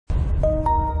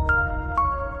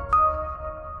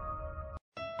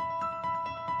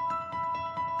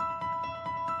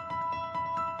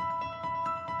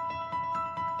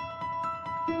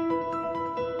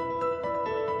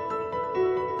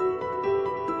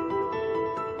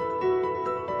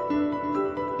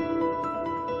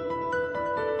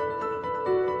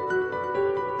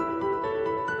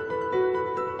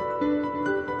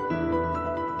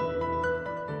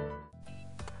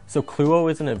So Cluo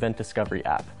is an event discovery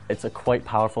app. It's a quite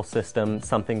powerful system,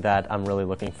 something that I'm really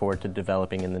looking forward to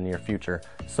developing in the near future.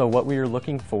 So what we were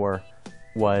looking for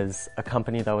was a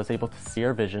company that was able to see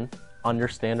our vision,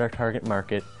 understand our target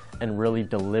market, and really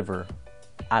deliver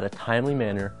at a timely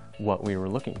manner what we were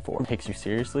looking for. It takes you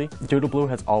seriously. Doodleblue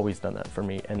has always done that for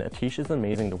me, and Atish is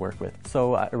amazing to work with.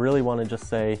 So I really want to just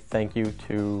say thank you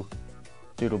to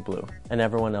Doodleblue and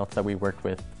everyone else that we worked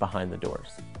with behind the doors.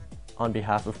 On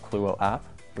behalf of Cluo app,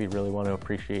 we really want to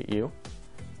appreciate you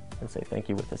and say thank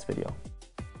you with this video.